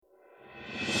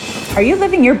Are you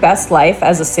living your best life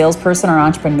as a salesperson or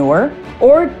entrepreneur?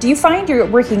 Or do you find you're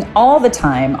working all the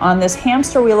time on this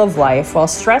hamster wheel of life while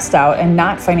stressed out and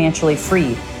not financially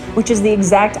free, which is the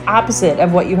exact opposite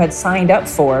of what you had signed up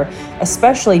for,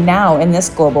 especially now in this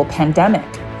global pandemic?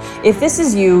 If this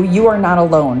is you, you are not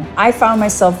alone. I found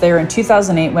myself there in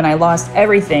 2008 when I lost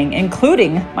everything,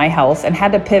 including my health, and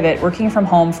had to pivot working from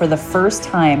home for the first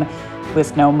time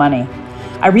with no money.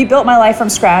 I rebuilt my life from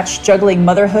scratch, juggling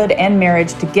motherhood and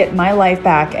marriage to get my life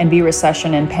back and be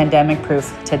recession and pandemic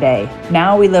proof today.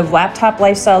 Now we live laptop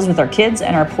lifestyles with our kids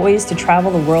and are poised to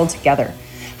travel the world together.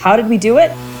 How did we do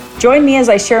it? Join me as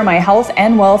I share my health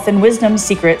and wealth and wisdom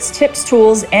secrets, tips,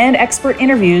 tools, and expert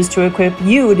interviews to equip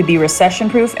you to be recession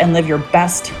proof and live your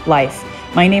best life.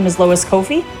 My name is Lois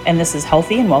Kofi, and this is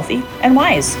Healthy and Wealthy and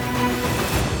Wise.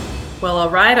 Well,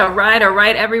 all right,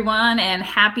 everyone, and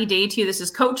happy day to you. This is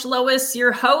Coach Lois,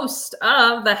 your host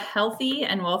of the Healthy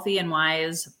and Wealthy and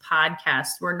Wise podcast,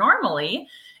 where normally,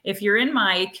 if you're in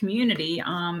my community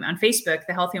on Facebook,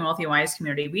 the Healthy and Wealthy and Wise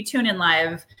community, we tune in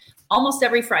live almost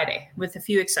every Friday with a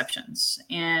few exceptions.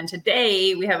 And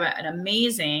today we have an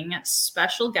amazing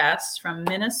special guest from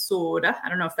Minnesota. I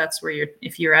don't know if that's where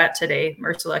you're at today,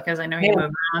 Ursula, because I know you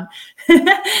move around.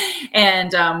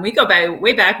 And we go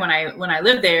way back when I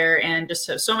lived there, and just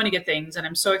so many good things. And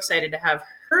I'm so excited to have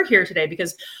her here today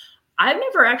because I've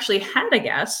never actually had a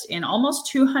guest in almost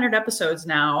 200 episodes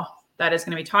now that is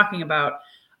going to be talking about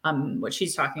what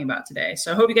she's talking about today.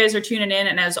 So I hope you guys are tuning in.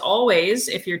 And as always,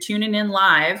 if you're tuning in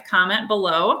live, comment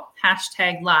below,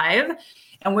 #live,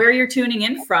 and where you're tuning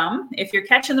in from. If you're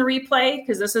catching the replay,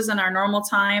 because this isn't our normal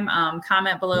time,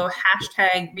 comment below,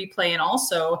 #replay, and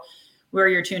also where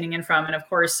you're tuning in from. And of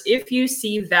course, if you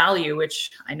see value,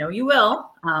 which I know you will,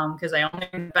 because I only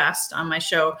do the best on my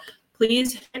show,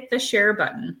 please hit the share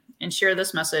button and share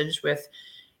this message with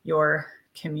your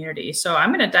community. So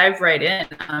I'm going to dive right in.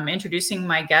 Introducing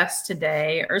my guest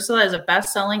today. Ursula is a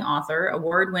best-selling author,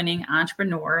 award-winning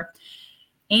entrepreneur,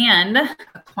 and a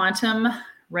quantum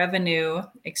revenue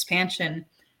expansion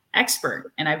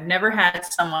expert. And I've never had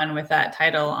someone with that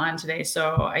title on today.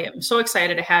 So I am so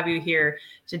excited to have you here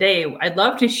today. I'd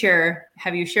love to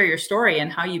have you share your story and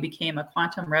how you became a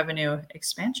quantum revenue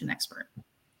expansion expert.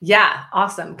 Yeah,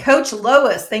 awesome. Coach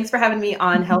Lois, thanks for having me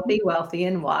on Healthy, Wealthy,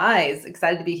 and Wise.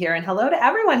 Excited to be here. And hello to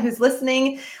everyone who's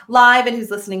listening live and who's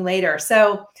listening later.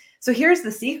 So here's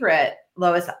the secret,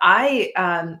 Lois.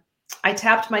 I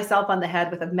tapped myself on the head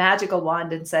with a magical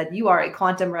wand and said, "You are a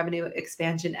quantum revenue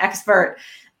expansion expert."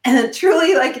 And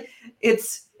truly,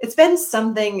 it's been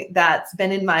something that's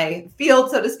been in my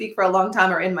field, so to speak, for a long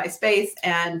time, or in my space.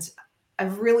 And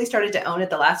I've really started to own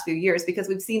it the last few years because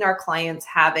we've seen our clients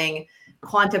having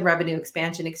quantum revenue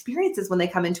expansion experiences when they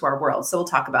come into our world. So we'll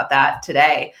talk about that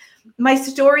today. My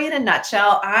story in a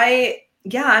nutshell,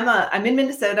 I'm in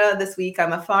Minnesota this week.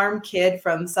 I'm a farm kid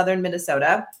from southern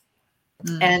Minnesota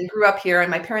and grew up here.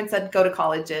 And my parents said, go to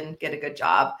college and get a good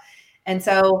job. And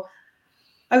so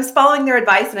I was following their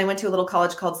advice, and I went to a little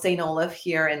college called St. Olaf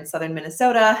here in southern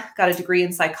Minnesota, got a degree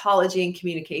in psychology and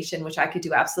communication, which I could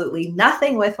do absolutely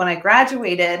nothing with when I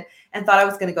graduated, and thought I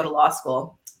was going to go to law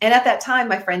school. And at that time,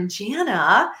 my friend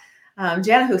Jana,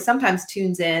 who sometimes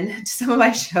tunes in to some of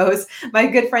my shows, my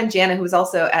good friend Jana, who was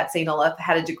also at St. Olaf,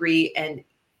 had a degree in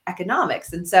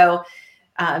economics. And so,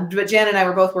 but Jana and I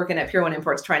were both working at Pure One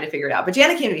Imports trying to figure it out. But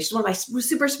Jana came to me. She's one of my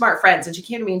super smart friends. And she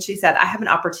came to me and she said, "I have an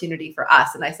opportunity for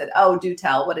us." And I said, "Oh, do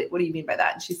tell. What do you mean by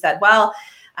that?" And she said, "Well,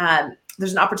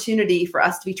 there's an opportunity for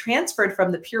us to be transferred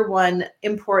from the Pure One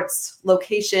Imports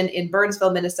location in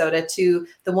Burnsville, Minnesota, to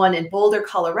the one in Boulder,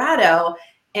 Colorado."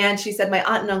 And she said, "My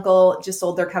aunt and uncle just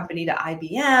sold their company to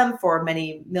IBM for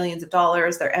many millions of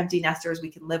dollars. They're empty nesters. We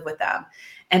can live with them."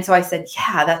 And so I said,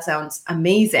 "Yeah, that sounds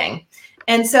amazing."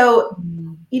 And so,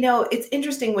 it's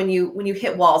interesting when you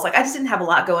hit walls. Like, I just didn't have a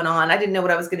lot going on. I didn't know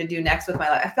what I was going to do next with my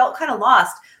life. I felt kind of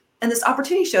lost. And this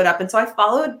opportunity showed up. And so I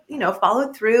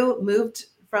followed through, moved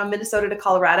from Minnesota to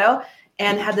Colorado,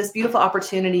 and had this beautiful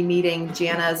opportunity meeting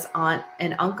Jana's aunt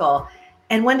and uncle.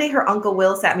 And one day her uncle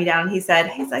Will sat me down and he's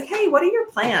like, "Hey, what are your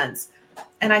plans?"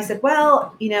 And I said,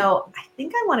 "Well, I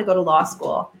think I want to go to law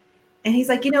school." And he's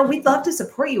like, "We'd love to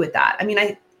support you with that." I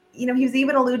mean, he was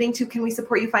even alluding to, "Can we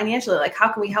support you financially? Like, how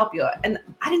can we help you?" And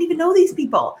I didn't even know these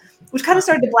people, which kind of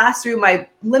started to blast through my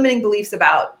limiting beliefs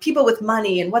about people with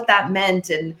money and what that meant.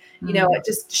 And,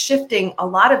 just shifting a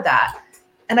lot of that.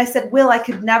 And I said, "Will, I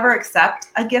could never accept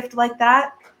a gift like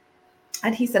that."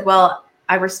 And he said, "Well,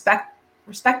 I respect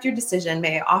your decision.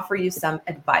 May I offer you some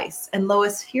advice?" And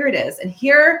Lois, here it is. And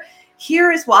here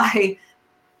is why,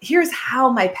 here's how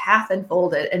my path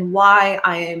unfolded and why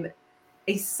I am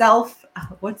a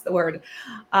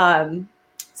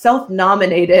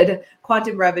self-nominated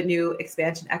quantum revenue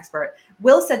expansion expert.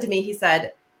 Will said to me, he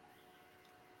said,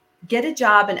 get a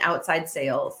job in outside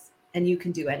sales and you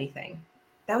can do anything.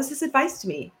 That was his advice to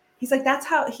me. He's like, that's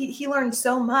how he learned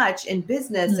so much in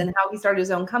business and how he started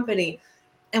his own company.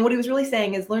 And what he was really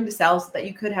saying is learn to sell so that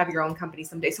you could have your own company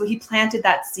someday. So he planted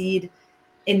that seed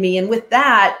in me. And with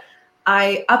that,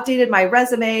 I updated my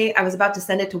resume. I was about to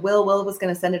send it to Will. Will was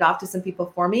going to send it off to some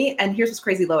people for me. And here's what's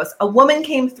crazy, Lois. A woman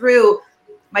came through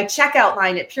my checkout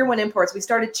line at Pier 1 Imports. We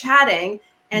started chatting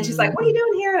and she's like, what are you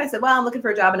doing here? And I said, well, I'm looking for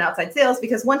a job in outside sales,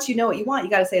 because once you know what you want, you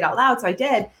got to say it out loud. So I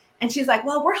did. And she's like,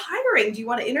 well, we're hiring. Do you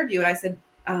want to interview? And I said,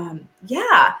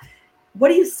 yeah. What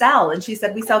do you sell? And she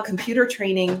said, we sell computer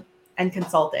training and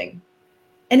consulting.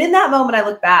 And in that moment, I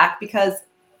look back because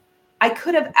I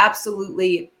could have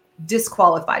absolutely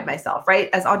disqualified myself, right?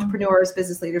 As entrepreneurs,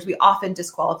 business leaders, we often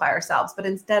disqualify ourselves. But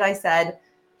instead I said,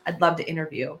 I'd love to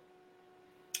interview.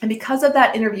 And because of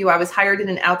that interview, I was hired in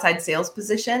an outside sales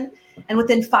position. And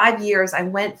within 5 years, I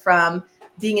went from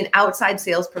being an outside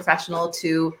sales professional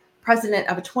to president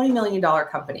of a $20 million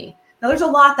company. Now, there's a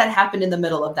lot that happened in the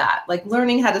middle of that, like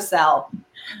learning how to sell,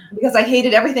 because I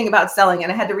hated everything about selling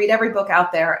and I had to read every book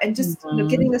out there and just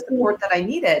getting the support that I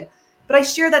needed. But I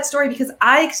share that story because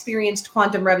I experienced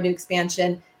quantum revenue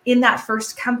expansion in that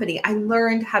first company. I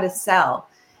learned how to sell.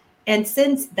 And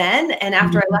since then, and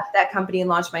after I left that company and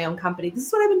launched my own company, this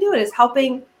is what I've been doing, is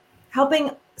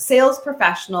helping sales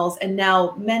professionals and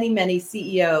now many, many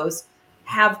CEOs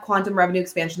have quantum revenue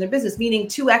expansion in their business, meaning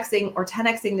 2xing or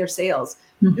 10xing their sales.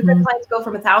 We've had clients go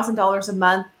from $1,000 a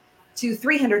month to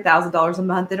 $300,000 a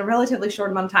month in a relatively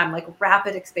short amount of time, like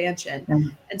rapid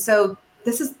expansion. And so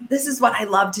this is what I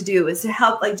love to do, is to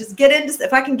help, like, just get into,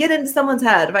 if I can get into someone's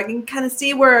head, if I can kind of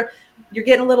see where you're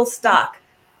getting a little stuck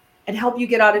and help you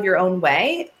get out of your own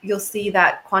way, you'll see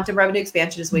that quantum revenue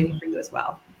expansion is waiting for you as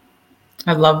well.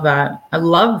 I love that. I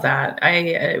love that.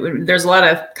 There's a lot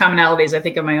of commonalities, I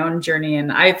think, of my own journey,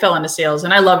 and I fell into sales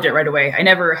and I loved it right away. I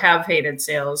never have hated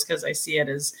sales because I see it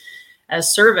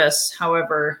as service.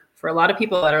 However, for a lot of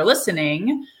people that are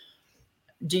listening,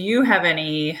 do you have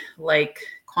any like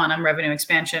quantum revenue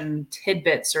expansion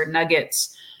tidbits or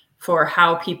nuggets for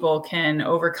how people can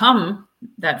overcome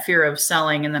that fear of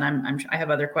selling? And then I have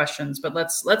other questions, but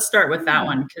let's start with that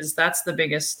one, because that's the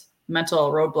biggest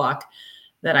mental roadblock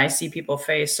that I see people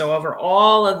face. So over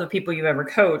all of the people you've ever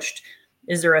coached,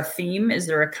 is there a theme? Is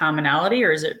there a commonality,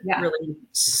 or is it really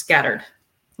scattered?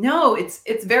 No, it's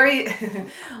very,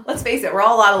 let's face it, we're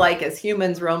all a lot alike as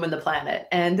humans roaming the planet.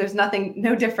 And there's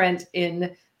no different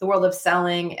in the world of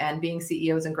selling and being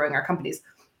CEOs and growing our companies.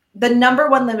 The number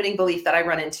one limiting belief that I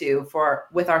run into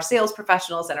with our sales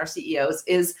professionals and our CEOs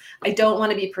is, I don't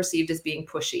want to be perceived as being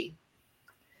pushy.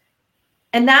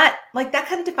 And that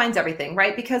kind of defines everything,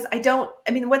 right? Because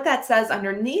what that says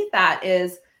underneath that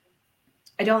is,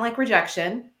 I don't like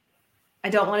rejection. I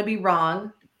don't want to be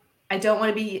wrong. I don't want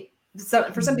to be,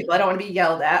 for some people, I don't want to be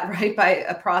yelled at, right, by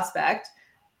a prospect.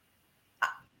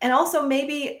 And also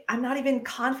maybe I'm not even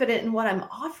confident in what I'm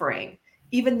offering,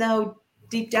 even though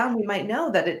deep down we might know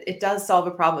that it does solve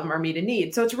a problem or meet a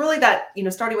need. So it's really that,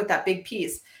 starting with that big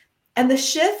piece. And the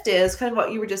shift is kind of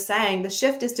what you were just saying. The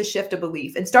shift is to shift a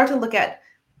belief and start to look at,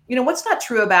 what's not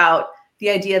true about the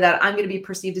idea that I'm going to be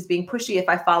perceived as being pushy if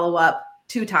I follow up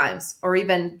 2 times or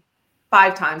even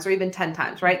 5 times or even 10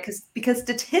 times, right? Because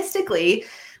statistically,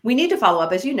 we need to follow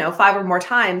up, as 5 or more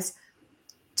times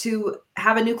to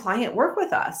have a new client work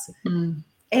with us.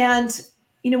 And,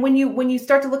 when you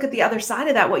start to look at the other side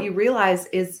of that, what you realize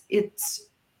is it's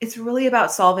really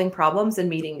about solving problems and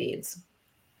meeting needs.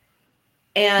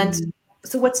 And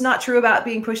so what's not true about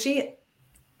being pushy?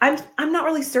 I'm not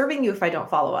really serving you if I don't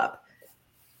follow up.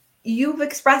 You've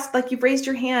expressed, like, you've raised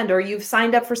your hand, or you've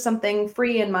signed up for something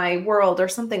free in my world, or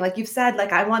something, like you've said,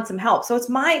 like, I want some help. So it's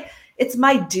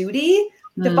my duty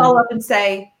to follow up and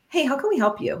say, hey, how can we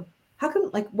help you?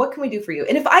 What can we do for you?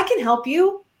 And if I can help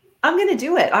you, I'm going to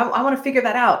do it. I want to figure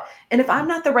that out. And if I'm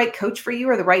not the right coach for you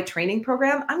or the right training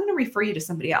program, I'm going to refer you to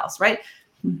somebody else, right?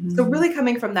 So really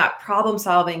coming from that problem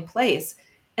solving place.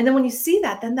 And then when you see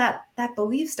that, then that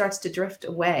belief starts to drift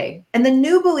away. And the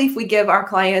new belief we give our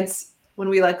clients when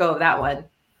we let go of that one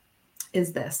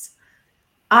is this: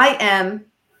 I am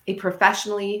a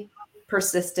professionally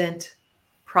persistent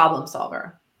problem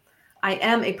solver. I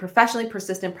am a professionally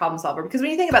persistent problem solver. Because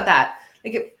when you think about that,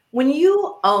 like, when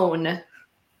you own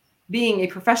being a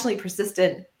professionally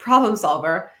persistent problem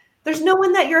solver, there's no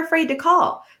one that you're afraid to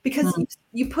call, because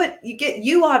you get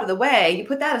you out of the way, you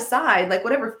put that aside, like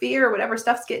whatever fear or whatever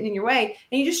stuff's getting in your way,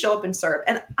 and you just show up and serve.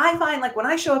 And I find, like, when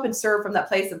I show up and serve from that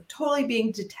place of totally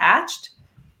being detached,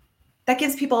 that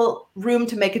gives people room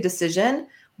to make a decision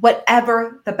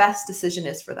whatever the best decision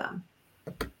is for them.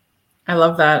 I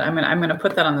love that. I'm gonna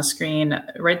put that on the screen.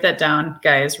 Write that down,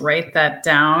 guys. Write that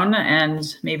down.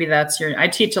 And maybe that's I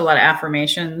teach a lot of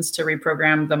affirmations to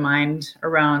reprogram the mind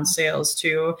around sales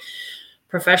too.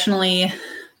 Professionally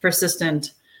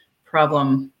persistent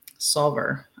problem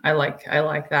solver. I like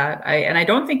that. I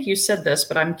don't think you said this,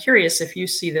 but I'm curious if you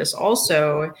see this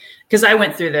also, because I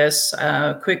went through this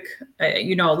quick, a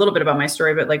little bit about my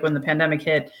story, but like when the pandemic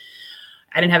hit,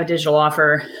 I didn't have a digital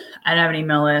offer. I didn't have an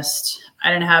email list.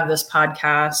 I didn't have this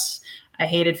podcast. I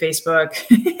hated Facebook.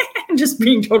 Just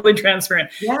being totally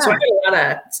transparent. Yeah. So I had a lot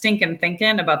of stinking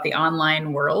thinking about the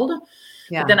online world.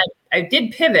 Yeah. But then I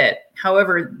did pivot.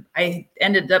 However, I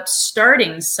ended up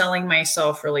selling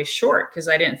myself really short because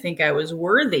I didn't think I was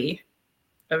worthy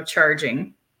of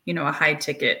charging, a high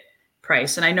ticket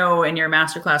price. And I know in your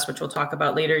masterclass, which we'll talk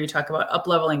about later, you talk about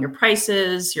up-leveling your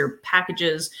prices, your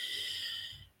packages.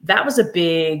 That was a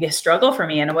big struggle for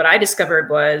me. And what I discovered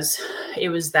was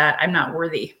that I'm not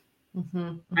worthy.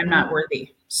 Mm-hmm. I'm not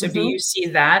worthy. So do you see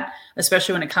that,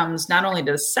 especially when it comes not only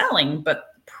to selling, but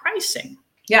pricing?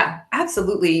 Yeah,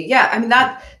 absolutely. Yeah. I mean,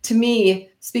 that to me,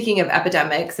 speaking of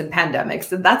epidemics and pandemics,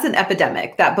 that's an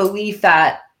epidemic, that belief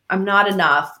that I'm not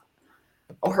enough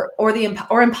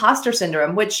or imposter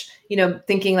syndrome, which,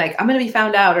 thinking like I'm going to be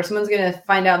found out or someone's going to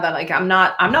find out that like I'm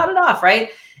not enough.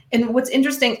 Right. And what's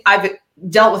interesting, I've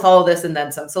dealt with all of this and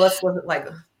then some. So let's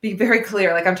be very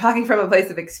clear. Like I'm talking from a place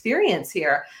of experience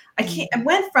here. I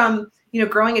went from,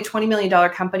 growing a $20 million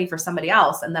company for somebody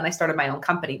else. And then I started my own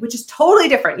company, which is totally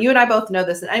different. You and I both know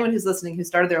this. And anyone who's listening who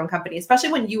started their own company,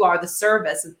 especially when you are the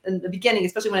service in the beginning,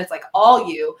 especially when it's like all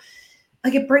you,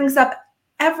 like it brings up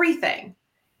everything.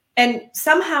 And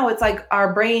somehow it's like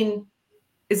our brain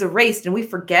is erased and we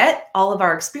forget all of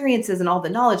our experiences and all the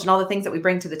knowledge and all the things that we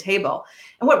bring to the table.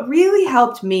 And what really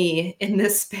helped me in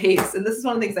this space, and this is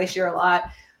one of the things I share a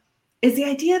lot, is the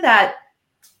idea that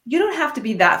you don't have to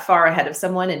be that far ahead of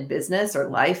someone in business or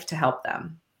life to help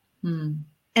them.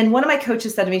 And one of my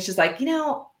coaches said to me, she's like,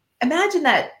 imagine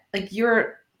that like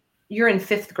you're in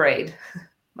fifth grade. I'm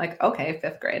like, okay,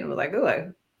 fifth grade. And I was like, ooh,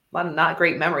 a lot of not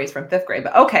great memories from fifth grade,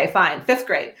 but okay, fine, fifth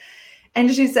grade.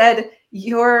 And she said,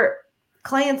 your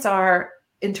clients are,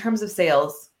 in terms of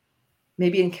sales,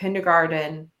 maybe in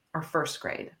kindergarten or first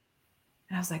grade.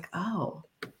 And I was like, oh.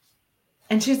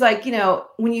 And she's like,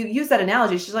 when you use that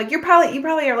analogy, she's like, you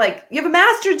probably are like, you have a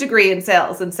master's degree in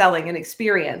sales and selling and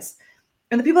experience.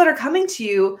 And the people that are coming to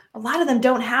you, a lot of them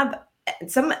don't have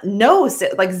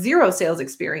zero sales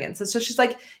experience. And so she's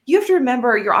like, you have to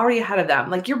remember you're already ahead of them.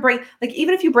 Like your brain, like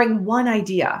even if you bring one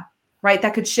idea, right,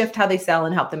 that could shift how they sell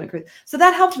and help them increase. So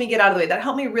that helped me get out of the way. That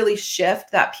helped me really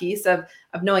shift that piece of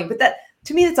knowing. But that,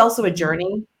 to me, it's also a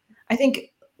journey. I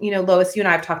think, Lois, you and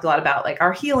I have talked a lot about like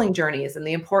our healing journeys and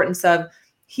the importance of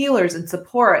healers and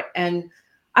support. And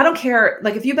I don't care,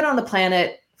 like if you've been on the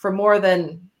planet for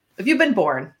if you've been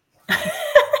born,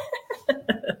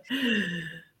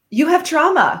 you have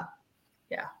trauma.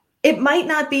 Yeah. It might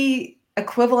not be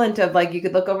equivalent of like, you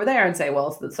could look over there and say,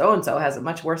 well, so-and-so has it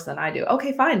much worse than I do.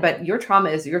 Okay, fine. But your trauma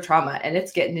is your trauma and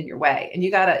it's getting in your way and you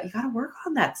gotta work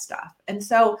on that stuff. And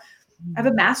so I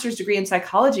have a master's degree in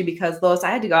psychology because, Lois,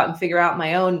 I had to go out and figure out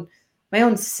my own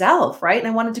self, right? And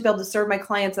I wanted to be able to serve my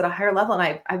clients at a higher level.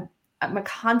 And I'm a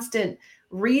constant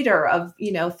reader of,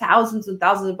 thousands and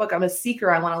thousands of books. I'm a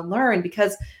seeker. I want to learn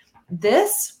because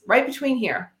this right between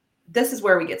here, this is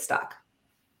where we get stuck.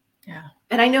 Yeah.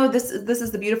 And I know this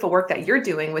is the beautiful work that you're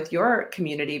doing with your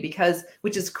community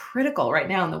which is critical right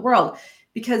now in the world,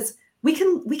 because we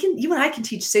can, you and I can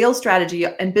teach sales strategy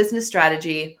and business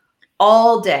strategy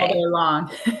all day long.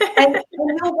 and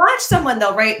you'll watch someone,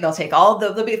 they'll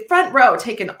be front row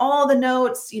taking all the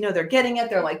notes, they're getting it.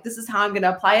 They're like, this is how I'm going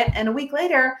to apply it. And a week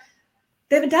later,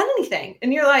 they haven't done anything.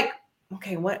 And you're like,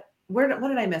 okay, what did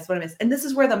I miss? What did I miss? And this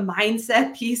is where the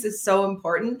mindset piece is so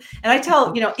important. And I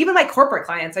tell, even my corporate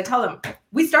clients, I tell them,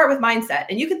 we start with mindset,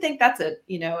 and you can think that's a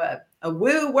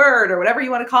woo word or whatever you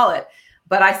want to call it.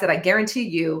 But I said, I guarantee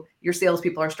you, your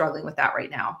salespeople are struggling with that right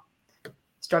now.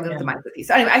 Struggling with the mindset piece.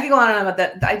 So anyway, I could go on and on about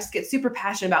that. I just get super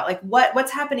passionate about like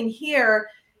what's happening here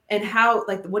and how,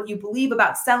 like, what you believe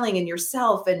about selling and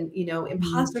yourself and,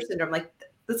 imposter syndrome, like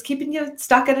that's keeping you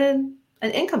stuck at an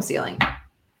income ceiling.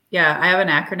 Yeah. I have an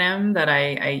acronym that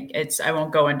I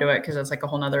won't go into it because it's like a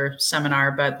whole nother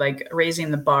seminar, but like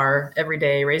raising the bar every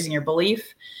day, raising your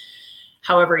belief.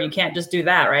 However, you can't just do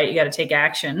that, right? You got to take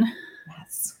action.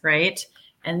 Yes. Right.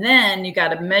 And then you got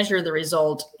to measure the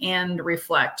result and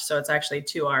reflect. So it's actually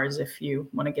 2 R's if you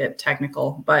want to get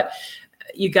technical. But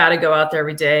you got to go out there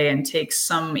every day and take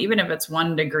some, even if it's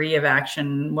 1 degree of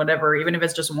action, whatever, even if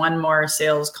it's just one more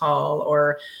sales call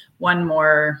or one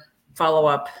more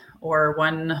follow-up or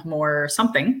one more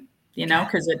something,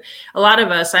 because a lot of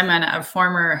us, I'm a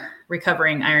former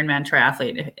recovering Ironman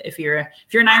triathlete. If you're an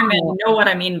Ironman, you know what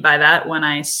I mean by that when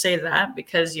I say that,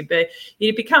 because you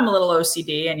become a little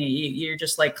OCD and you're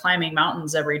just like climbing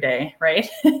mountains every day, right?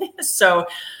 So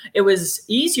it was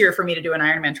easier for me to do an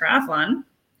Ironman triathlon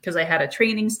because I had a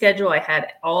training schedule. I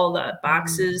had all the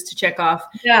boxes to check off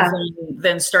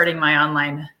than starting my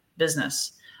online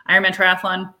business. Ironman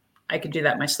triathlon, I could do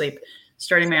that in my sleep.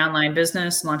 Starting my online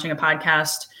business, launching a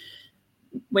podcast,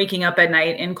 waking up at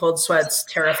night in cold sweats,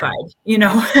 terrified, but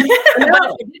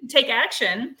I didn't take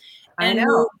action and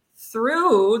move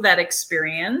through that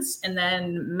experience and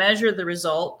then measure the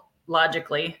result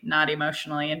logically, not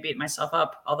emotionally, and beat myself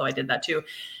up. Although I did that too.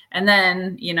 And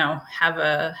then, have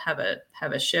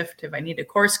a shift if I need to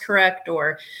course correct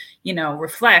or,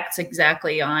 reflect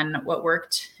exactly on what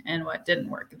worked and what didn't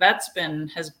work. Has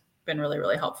been really,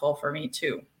 really helpful for me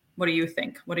too. What do you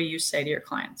think? What do you say to your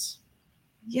clients?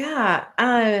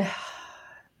 Yeah.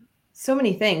 So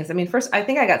many things. I mean, first, I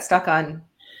think I got stuck on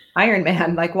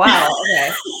Ironman. Like, wow.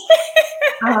 Okay.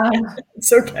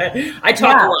 It's okay. I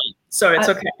talk a lot, so it's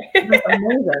okay. That's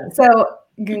amazing. So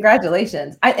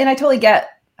congratulations. I totally get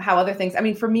how other things, I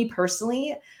mean, for me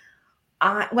personally,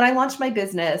 when I launched my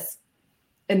business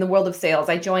in the world of sales,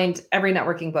 I joined every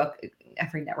networking group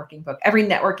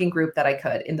that I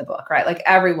could in the book, right? Like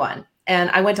everyone.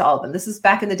 And I went to all of them. This is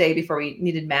back in the day before we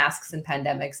needed masks and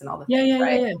pandemics and all the things,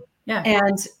 right? Yeah.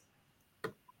 And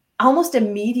almost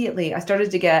immediately I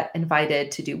started to get invited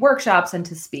to do workshops and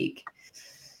to speak.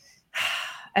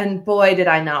 And boy, did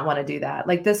I not want to do that.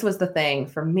 Like, this was the thing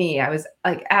for me. I was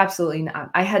like, absolutely not.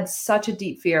 I had such a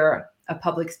deep fear of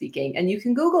public speaking. And you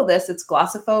can Google this, it's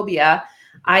glossophobia.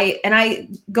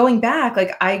 Going back,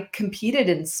 like, I competed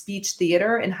in speech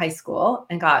theater in high school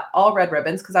and got all red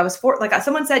ribbons because I was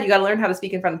someone said, you got to learn how to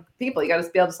speak in front of people. You got to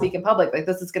be able to speak in public. Like,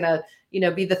 this is going to,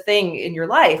 be the thing in your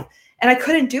life. And I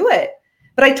couldn't do it.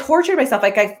 But I tortured myself.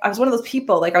 Like, I was one of those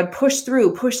people, like, I would push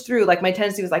through. Like, my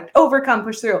tendency was like, overcome,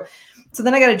 push through. So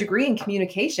then I got a degree in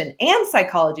communication and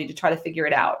psychology to try to figure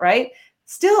it out. Right.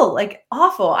 Still, like,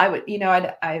 awful. I would,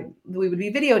 we would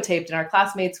be videotaped and our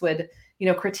classmates would,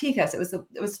 critique us. It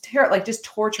was terrible, like, just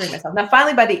torturing myself. Now,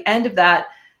 finally, by the end of that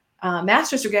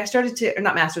master's degree,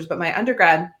 not master's, but my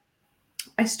undergrad,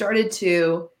 I started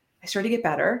to get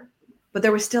better, but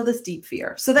there was still this deep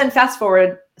fear. So then fast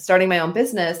forward, starting my own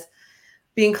business,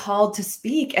 being called to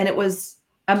speak. And it was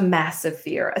a massive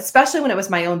fear, especially when it was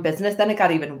my own business. Then it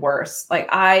got even worse. Like,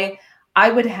 I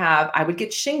would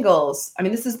get shingles. I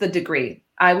mean, this is the degree.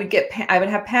 I would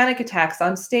have panic attacks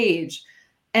on stage.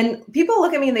 And people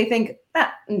look at me and they think,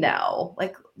 no,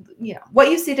 like, what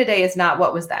you see today is not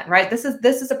what was then, right? This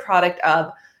is a product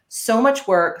of so much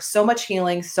work, so much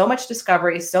healing, so much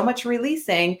discovery, so much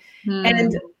releasing.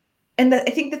 And I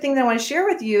think the thing that I want to share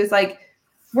with you is, like,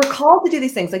 we're called to do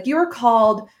these things. Like, you are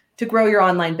called to grow your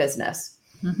online business.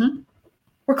 Mm-hmm.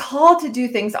 We're called to do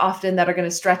things often that are going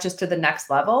to stretch us to the next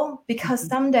level, because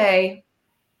someday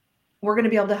we're going to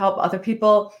be able to help other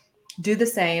people do the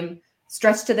same,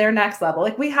 stretch to their next level.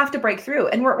 Like, we have to break through.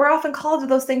 And we're often called to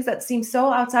those things that seem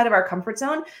so outside of our comfort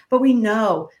zone, but we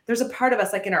know there's a part of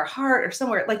us, like in our heart or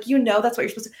somewhere, like, that's what you're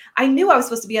supposed to. I knew I was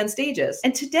supposed to be on stages.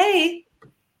 And today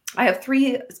I have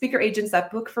 3 speaker agents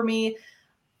that book for me.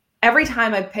 Every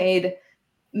time I've paid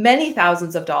many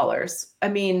thousands of dollars. I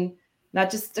mean, not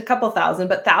just a couple thousand,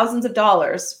 but thousands of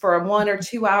dollars for a 1 or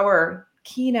 2 hour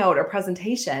keynote or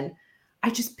presentation. I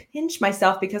just pinch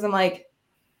myself because I'm like,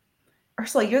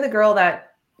 Ursula, you're the girl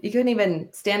that you couldn't even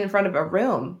stand in front of a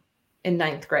room in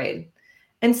 9th grade.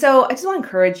 And so I just want to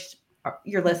encourage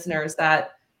your listeners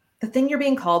that the thing you're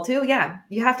being called to,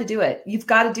 you have to do it. You've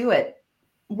got to do it.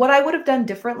 What I would have done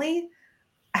differently,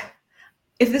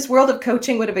 if this world of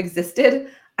coaching would have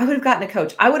existed, I would have gotten a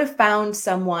coach. I would have found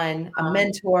someone, a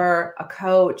mentor, a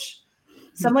coach,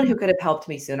 someone who could have helped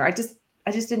me sooner. I just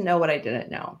didn't know what I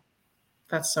didn't know.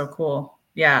 That's so cool.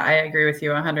 Yeah, I agree with you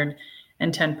 110%.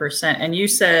 And you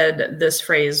said this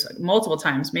phrase multiple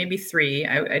times, maybe 3.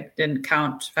 I didn't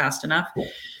count fast enough.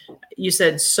 You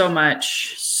said so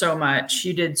much.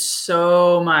 You did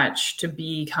so much to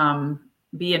be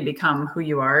and become who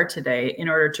you are today in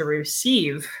order to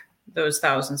receive those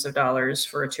thousands of dollars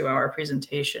for a 2-hour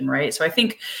presentation, right? So I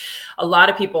think a lot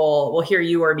of people will hear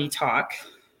you or me talk.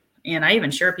 And I even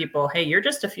share people, hey, you're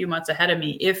just a few months ahead of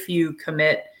me if you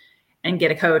commit and get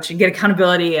a coach and get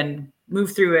accountability and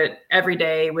move through it every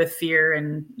day with fear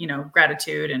and,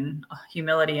 gratitude and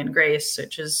humility and grace,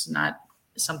 which is not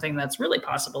something that's really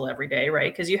possible every day,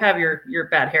 right? Because you have your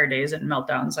bad hair days and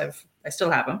meltdowns. I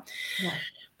still have them. Yeah.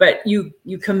 But you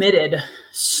committed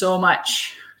so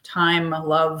much time,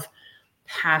 love,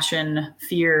 passion,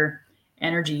 fear,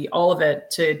 energy, all of it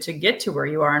to get to where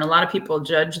you are. And a lot of people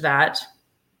judge that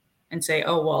and say,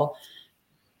 oh, well,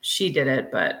 she did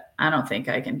it, but I don't think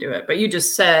I can do it. But you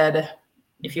just said,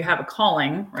 if you have a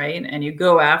calling, right, and you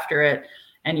go after it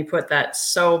and you put that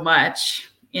so much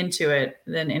into it,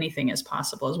 then anything is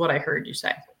possible, is what I heard you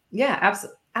say. Yeah,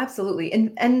 absolutely.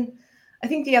 And I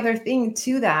think the other thing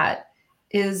to that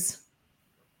is,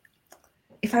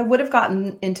 if I would have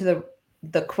gotten into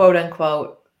the quote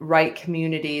unquote right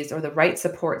communities or the right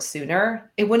support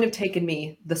sooner, it wouldn't have taken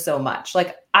me so much.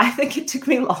 Like, I think it took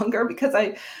me longer because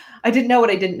I didn't know what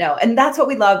I didn't know. And that's what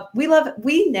we love.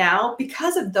 We now,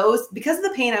 because of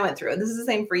the pain I went through, and this is the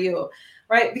same for you,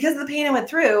 right? Because of the pain I went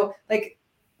through, like,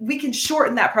 we can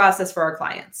shorten that process for our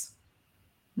clients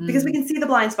because we can see the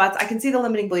blind spots. I can see the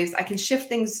limiting beliefs. I can shift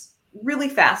things really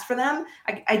fast for them.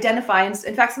 I identify. In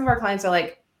fact, some of our clients are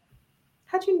like,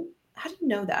 how do you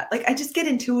know that? Like, I just get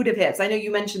intuitive hits. I know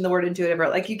you mentioned the word intuitive, or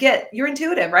like you're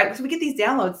intuitive, right? So we get these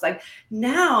downloads. Like,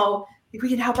 now we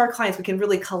can help our clients. We can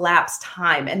really collapse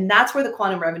time. And that's where the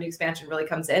quantum revenue expansion really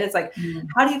comes in. It's like,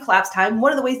 how do you collapse time?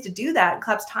 One of the ways to do that,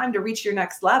 collapse time to reach your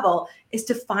next level, is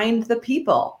to find the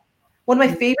people. One of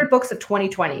my favorite books of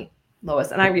 2020,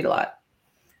 Lois, and I read a lot,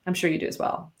 I'm sure you do as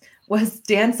well, was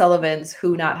Dan Sullivan's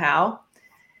Who Not How.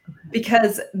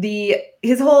 Because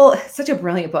such a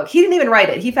brilliant book. He didn't even write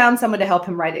it. He found someone to help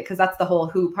him write it, because that's the whole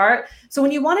who part. So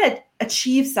when you want to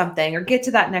achieve something or get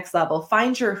to that next level,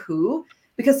 find your who.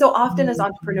 Because so often as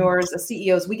entrepreneurs, as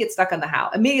CEOs, we get stuck on the how.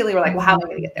 Immediately we're like, well, how am I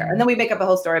going to get there? And then we make up a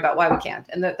whole story about why we can't.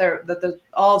 And that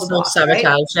all the blocks,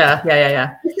 sabotage. Right?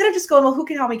 Yeah. Instead of just going, well, who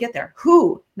can help me get there?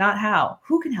 Who, not how.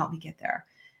 Who can help me get there?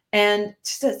 And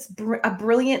just a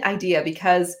brilliant idea,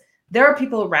 because there are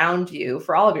people around you.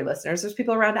 For all of your listeners, there's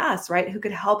people around us, right, who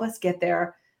could help us get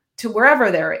there to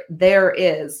wherever there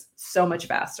is so much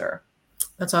faster.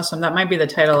 That's awesome. That might be the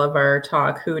title of our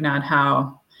talk, Who Not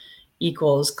How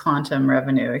equals quantum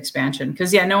revenue expansion.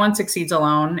 Because no one succeeds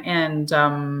alone. And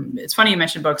it's funny you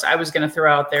mentioned books. I was going to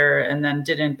throw out there and then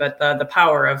didn't, but the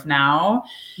power of now,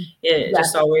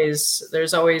 just always,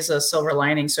 there's always a silver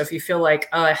lining. So if you feel like,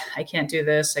 I can't do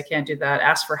this, I can't do that,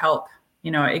 ask for help.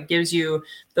 It gives you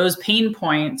those pain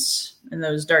points and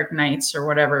those dark nights or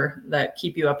whatever that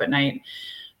keep you up at night.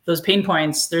 Those pain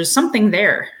points, there's something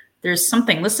there. There's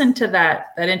something. Listen to that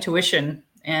intuition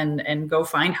and go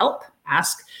find help.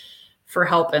 Ask for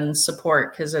help and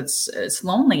support, because it's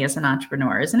lonely as an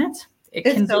entrepreneur, isn't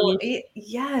it?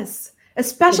 Yes.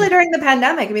 Especially during the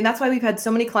pandemic. I mean, that's why we've had so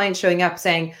many clients showing up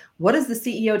saying, what is the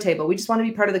CEO table? We just want to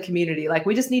be part of the community. Like,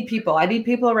 we just need people. I need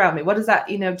people around me. What is that?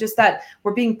 Just that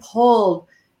we're being pulled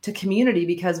to community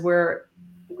because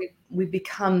we've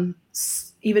become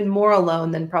even more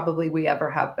alone than probably we ever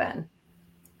have been.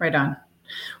 Right on.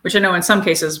 Which I know in some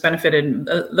cases benefited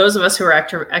those of us who are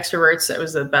extroverts. It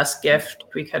was the best gift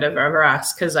we could have ever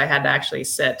asked, because I had to actually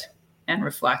sit and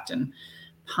reflect and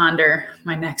ponder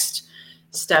my next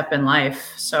step in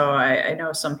life. So I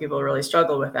know some people really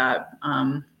struggle with that.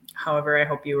 However, I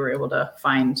hope you were able to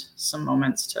find some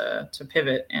moments to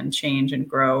pivot and change and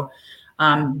grow.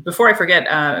 Before I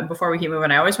forget, before we keep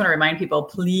moving, I always want to remind people,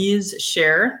 please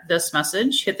share this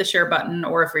message, hit the share button,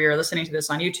 or if you're listening to this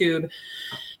on YouTube,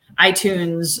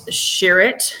 iTunes, share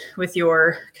it with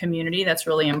your community. That's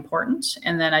really important.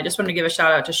 And then I just want to give a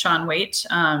shout out to Sean Waite,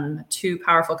 two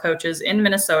powerful coaches in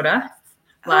Minnesota,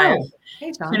 live.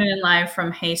 Hey, tuning in live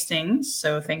from Hastings.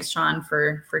 So thanks, Sean,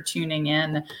 for tuning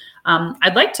in.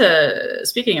 I'd like to,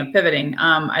 speaking of pivoting,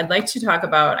 I'd like to talk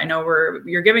about, I know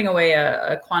you're giving away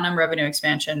a quantum revenue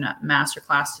expansion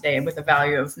masterclass today with a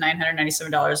value of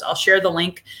 $997. I'll share the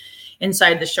link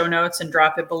inside the show notes and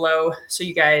drop it below so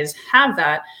you guys have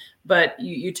that. But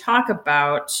you talk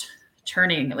about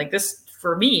turning, like this,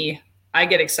 for me, I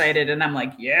get excited and I'm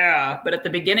like, yeah. But at the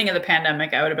beginning of the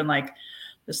pandemic, I would have been like,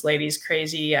 this lady's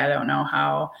crazy. I don't know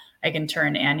how I can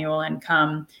turn annual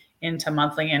income into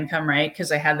monthly income, right?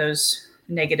 Because I had those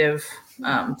negative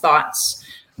thoughts.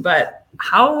 But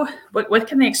what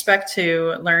can they expect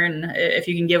to learn if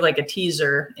you can give like a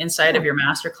teaser inside of your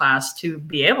masterclass to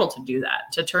be able to do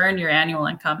that, to turn your annual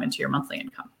income into your monthly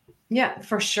income? Yeah,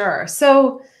 for sure.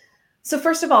 So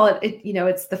first of all,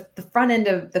 it's the front end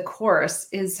of the course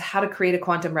is how to create a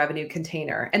quantum revenue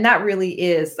container. And that really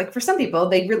is, like, for some people,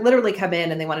 they literally come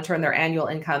in and they want to turn their annual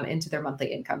income into their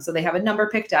monthly income. So they have a number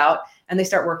picked out and they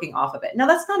start working off of it. Now,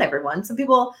 that's not everyone. Some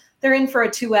people, they're in for a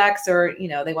 2x or,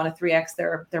 they want to 3x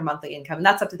their monthly income, and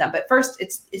that's up to them. But first,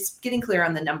 it's getting clear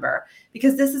on the number,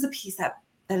 because this is a piece that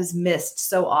is missed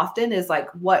so often, is like,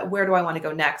 where do I want to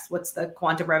go next? What's the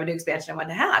quantum revenue expansion I want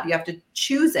to have? You have to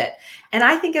choose it. And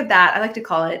I think of that, I like to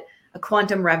call it a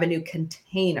quantum revenue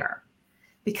container,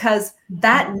 because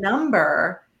that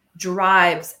number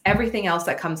drives everything else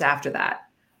that comes after that.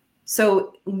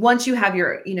 So once you have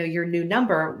your new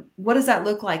number, what does that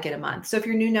look like in a month? So if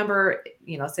your new number,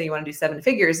 say you want to do 7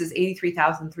 figures, is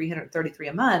 $83,333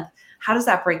 a month, how does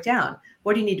that break down?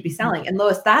 What do you need to be selling? And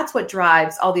Lois, that's what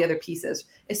drives all the other pieces.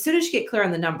 As soon as you get clear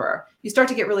on the number, you start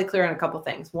to get really clear on a couple of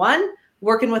things. 1,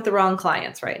 working with the wrong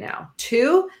clients right now.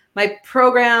 2, my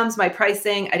programs, my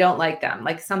pricing, I don't like them.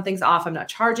 Like something's off. I'm not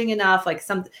charging enough.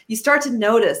 You start to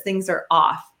notice things are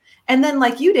off. And then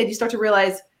like you did, you start to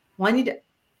realize,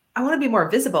 I want to be more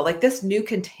visible. Like this new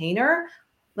container,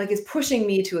 is pushing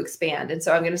me to expand. And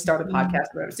so I'm going to start a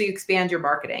podcast. So you expand your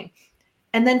marketing.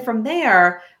 And then from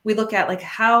there, we look at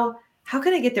how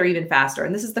can I get there even faster?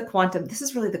 And this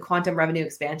is really the quantum revenue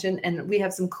expansion. And we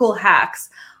have some cool hacks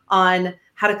on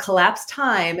how to collapse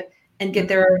time and get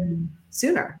there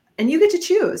sooner. And you get to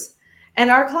choose. And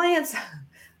our clients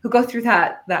who go through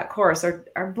that course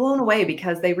are blown away,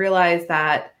 because they realize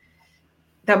that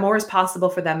more is possible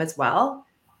for them as well.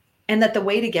 And that the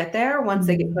way to get there, once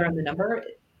they get clear on the number,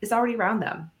 is already around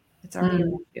them. It's already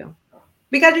around you.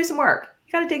 We got to do some work.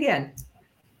 You got to dig in.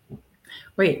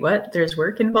 Wait, what? There's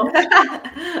work involved?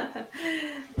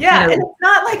 Yeah. And it's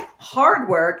not like hard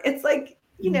work. It's like,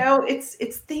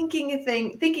 it's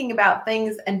thinking about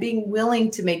things and being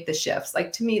willing to make the shifts.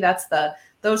 Like to me,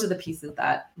 those are the pieces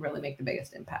that really make the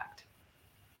biggest impact.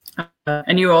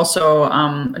 And you also,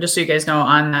 just so you guys know,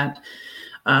 on that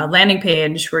landing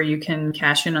page where you can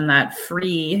cash in on that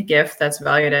free gift that's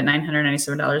valued at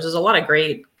 $997. There's a lot of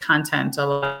great content, a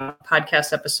lot of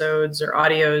podcast episodes or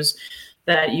audios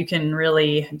that you can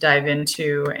really dive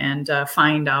into and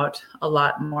find out a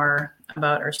lot more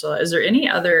about Ursula. Is there any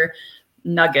other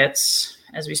nuggets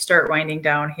as we start winding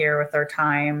down here with our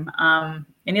time?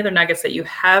 Any other nuggets that you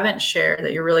haven't shared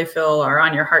that you really feel are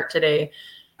on your heart today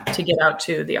to get out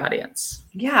to the audience?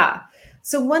 Yeah.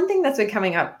 So one thing that's been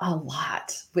coming up a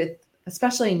lot with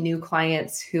especially new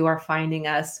clients who are finding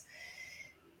us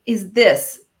is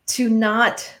this: to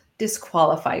not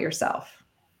disqualify yourself.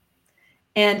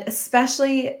 And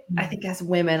especially, I think as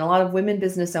women, a lot of women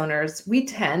business owners, we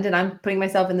tend, and I'm putting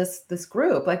myself in this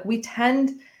group, we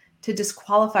tend to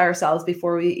disqualify ourselves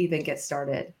before we even get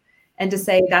started, and to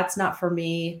say, that's not for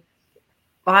me.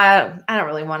 I don't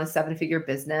really want a 7-figure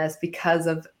business because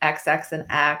of X, X, and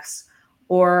X,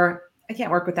 or I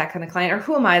can't work with that kind of client, or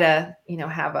who am I to,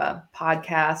 have a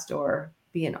podcast or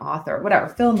be an author, whatever,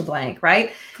 fill in the blank,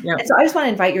 right? Yep. And so I just want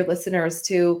to invite your listeners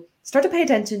to start to pay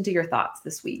attention to your thoughts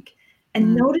this week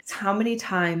and notice how many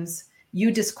times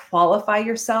you disqualify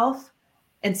yourself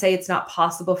and say it's not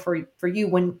possible for you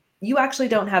when you actually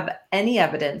don't have any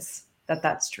evidence that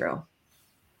that's true.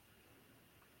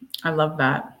 I love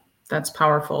that. That's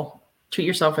powerful. Treat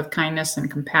yourself with kindness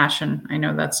and compassion. I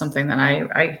know that's something that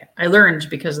I learned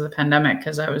because of the pandemic,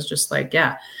 because I was just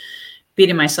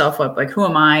beating myself up. Who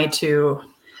am I to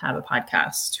have a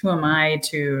podcast? Who am I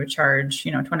to charge,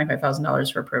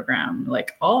 $25,000 for a program?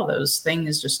 All of those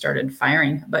things just started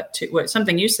firing. But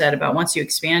something you said about once you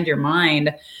expand your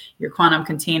mind, your quantum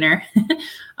container,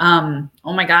 oh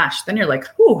my gosh, then you're like,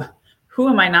 who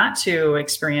am I not to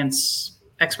experience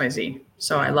XYZ?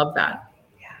 So I love that.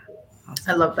 Yeah.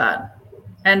 Awesome. I love that.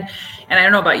 And I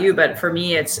don't know about you, but for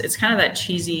me, it's kind of that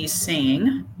cheesy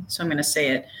saying. So I'm going to say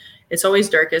it. It's always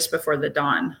darkest before the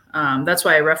dawn. That's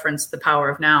why I referenced The Power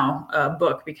of Now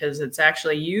book, because it's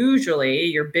actually usually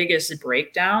your biggest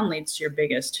breakdown leads to your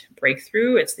biggest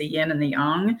breakthrough. It's the yin and the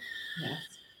yang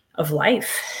of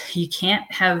life. You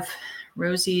can't have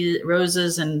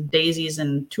roses and daisies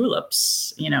and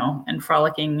tulips, and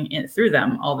frolicking through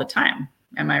them all the time.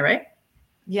 Am I right?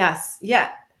 Yes.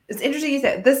 Yeah. It's interesting you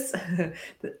said this.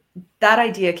 That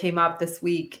idea came up this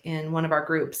week in one of our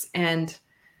groups, and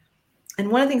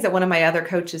one of the things that one of my other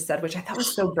coaches said, which I thought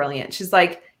was so brilliant, she's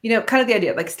like, kind of the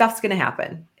idea, stuff's going to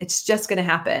happen. It's just going to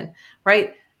happen,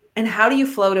 right? And how do you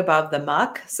float above the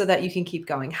muck so that you can keep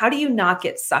going? How do you not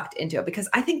get sucked into it? Because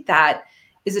I think that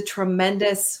is a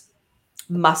tremendous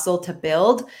muscle to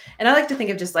build. And I like to think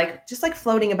of just like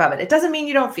floating above it. It doesn't mean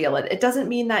you don't feel it. It doesn't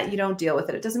mean that you don't deal with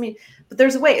it. It doesn't mean, but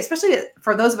there's a way, especially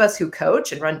for those of us who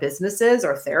coach and run businesses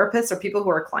or therapists or people who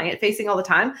are client facing all the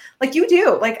time, like you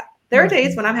do. There are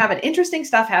days when I'm having interesting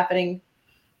stuff happening,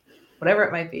 whatever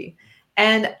it might be.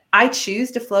 And I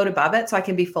choose to float above it so I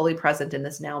can be fully present in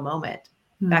this now moment.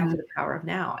 back to the power of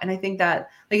now. And I think that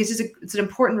like, it's an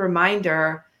important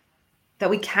reminder that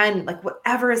we can, like,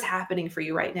 whatever is happening for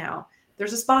you right now,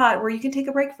 there's a spot where you can take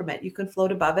a break from it. You can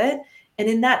float above it. And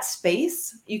in that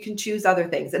space, you can choose other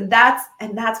things. And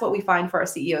that's what we find for our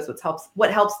CEOs,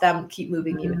 what helps them keep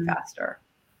moving even faster.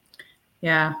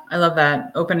 Yeah, I love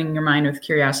that. Opening your mind with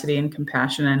curiosity and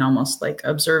compassion, and almost like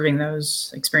observing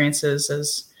those experiences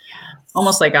as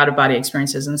almost like out-of-body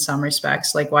experiences in some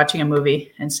respects, like watching a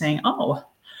movie and saying, oh,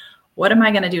 what am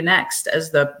I going to do next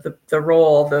as the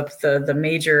role, the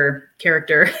major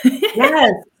character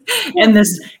Yes. in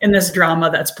this drama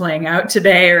that's playing out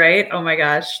today, right? Oh my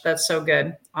gosh, that's so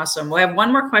good. Awesome. Well, I have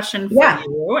one more question for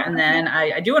you. And then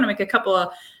I do want to make a couple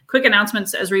of quick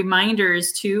announcements as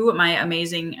reminders to my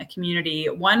amazing community.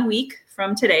 1 week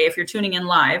from today, if you're tuning in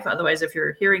live, otherwise, if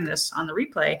you're hearing this on the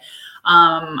replay,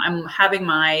 I'm having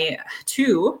my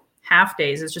 2 half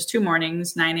days. It's just 2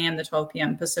 mornings, 9 a.m. to 12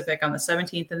 p.m. Pacific on the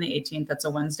 17th and the 18th. That's a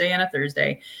Wednesday and a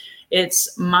Thursday.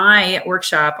 It's my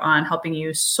workshop on helping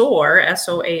you soar,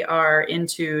 SOAR,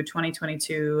 into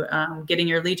 2022, getting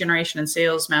your lead generation and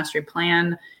sales mastery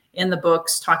plan in the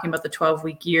books, talking about the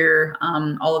 12-week year,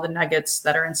 all of the nuggets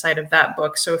that are inside of that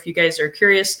book. So if you guys are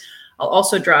curious, I'll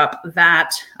also drop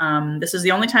that. This is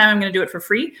the only time I'm going to do it for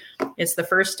free. It's the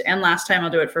first and last time I'll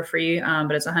do it for free,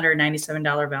 but it's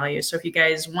 $197 value. So if you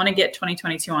guys want to get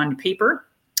 2022 on paper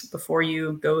before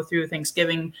you go through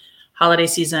Thanksgiving holiday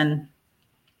season,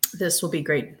 this will be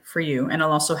great for you. And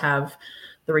I'll also have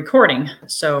the recording.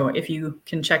 So if you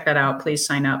can check that out, please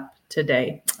sign up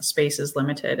today. Space is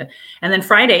limited. And then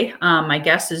Friday, my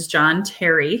guest is John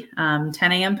Terry, 10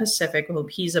 a.m. Pacific.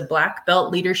 He's a black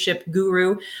belt leadership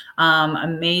guru,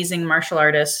 amazing martial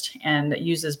artist, and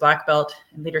uses black belt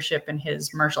leadership in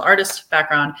his martial artist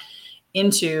background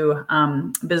into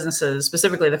businesses,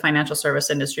 specifically the financial service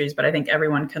industries. But I think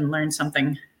everyone can learn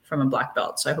something from a black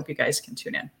belt. So I hope you guys can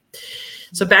tune in.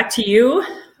 So back to you,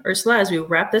 Ursula, as we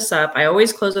wrap this up. I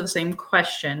always close with the same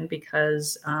question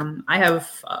because I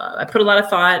put a lot of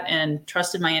thought and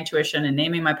trusted my intuition in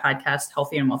naming my podcast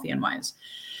Healthy and Wealthy and Wise.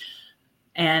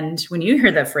 And when you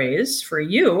hear that phrase, for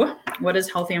you, what does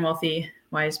healthy and wealthy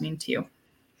wise mean to you?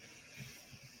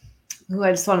 Ooh,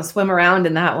 I just want to swim around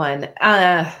in that one.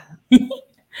 A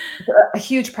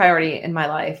huge priority in my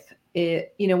life.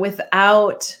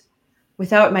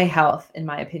 Without my health, in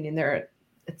my opinion,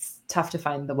 it's tough to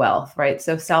find the wealth, right?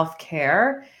 So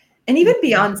self-care, and even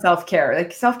beyond self-care,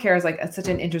 like self-care is like such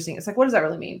an interesting, it's like, what does that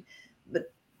really mean?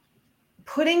 But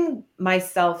valuing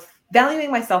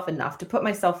myself enough to put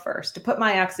myself first, to put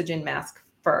my oxygen mask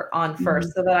on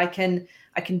first, so that I can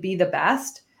be the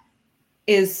best,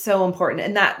 is so important.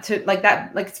 And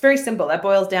it's very simple. That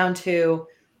boils down to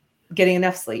getting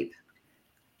enough sleep,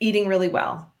 eating really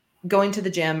well, going to the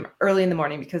gym early in the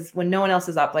morning, because when no one else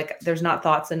is up, like there's not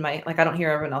thoughts in my, like I don't hear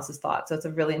everyone else's thoughts. So it's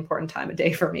a really important time of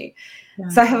day for me. Yeah.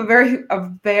 So I have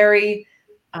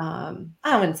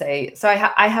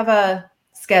I have a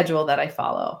schedule that I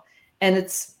follow,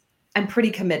 and I'm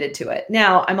pretty committed to it.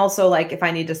 Now I'm also like, if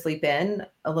I need to sleep in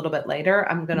a little bit later,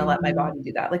 I'm going to let my body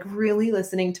do that. Like really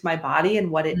listening to my body and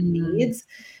what it needs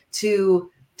to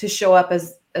show up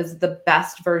as the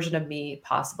best version of me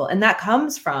possible. And that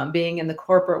comes from being in the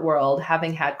corporate world,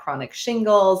 having had chronic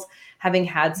shingles, having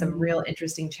had some real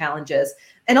interesting challenges.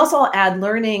 And also I'll add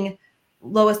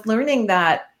Lois, learning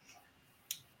that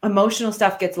emotional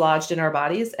stuff gets lodged in our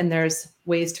bodies, and there's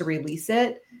ways to release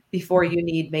it before you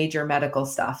need major medical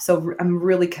stuff. So I'm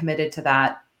really committed to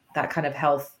that kind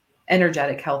of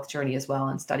energetic health journey as well,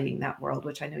 and studying that world,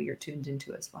 which I know you're tuned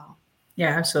into as well.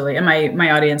 Yeah, absolutely. And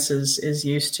my audience is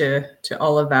used to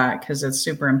all of that, because it's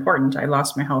super important. I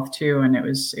lost my health too, and it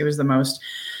was the most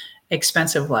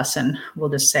expensive lesson, we'll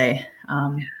just say,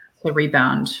 to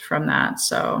rebound from that.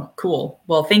 So cool.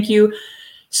 Well, thank you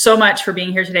so much for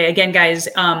being here today. Again, guys,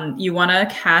 you want to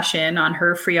cash in on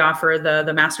her free offer,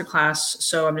 the masterclass.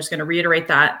 So I'm just going to reiterate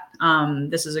that.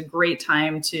 This is a great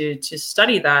time to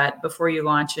study that before you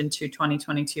launch into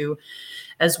 2022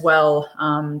 as well,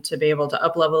 to be able to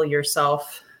up-level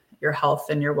yourself, your health,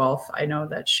 and your wealth. I know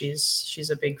that she's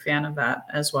a big fan of that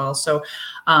as well. So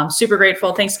super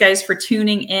grateful. Thanks, guys, for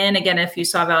tuning in. Again, if you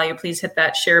saw value, please hit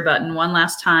that share button one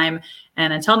last time.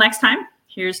 And until next time,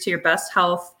 here's to your best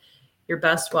health, your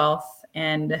best wealth,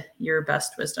 and your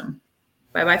best wisdom.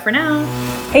 Bye-bye for now.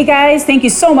 Hey guys, thank you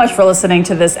so much for listening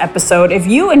to this episode. If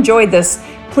you enjoyed this,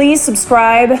 please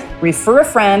subscribe, refer a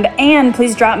friend, and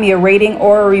please drop me a rating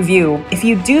or a review. If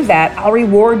you do that, I'll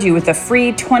reward you with a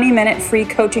free 20-minute free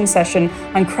coaching session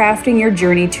on crafting your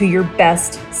journey to your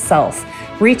best self.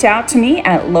 Reach out to me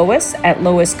at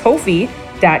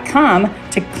lois@loiscoffey.com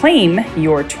to claim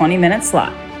your 20-minute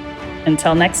slot.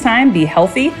 Until next time, be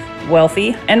healthy,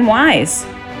 wealthy, and wise.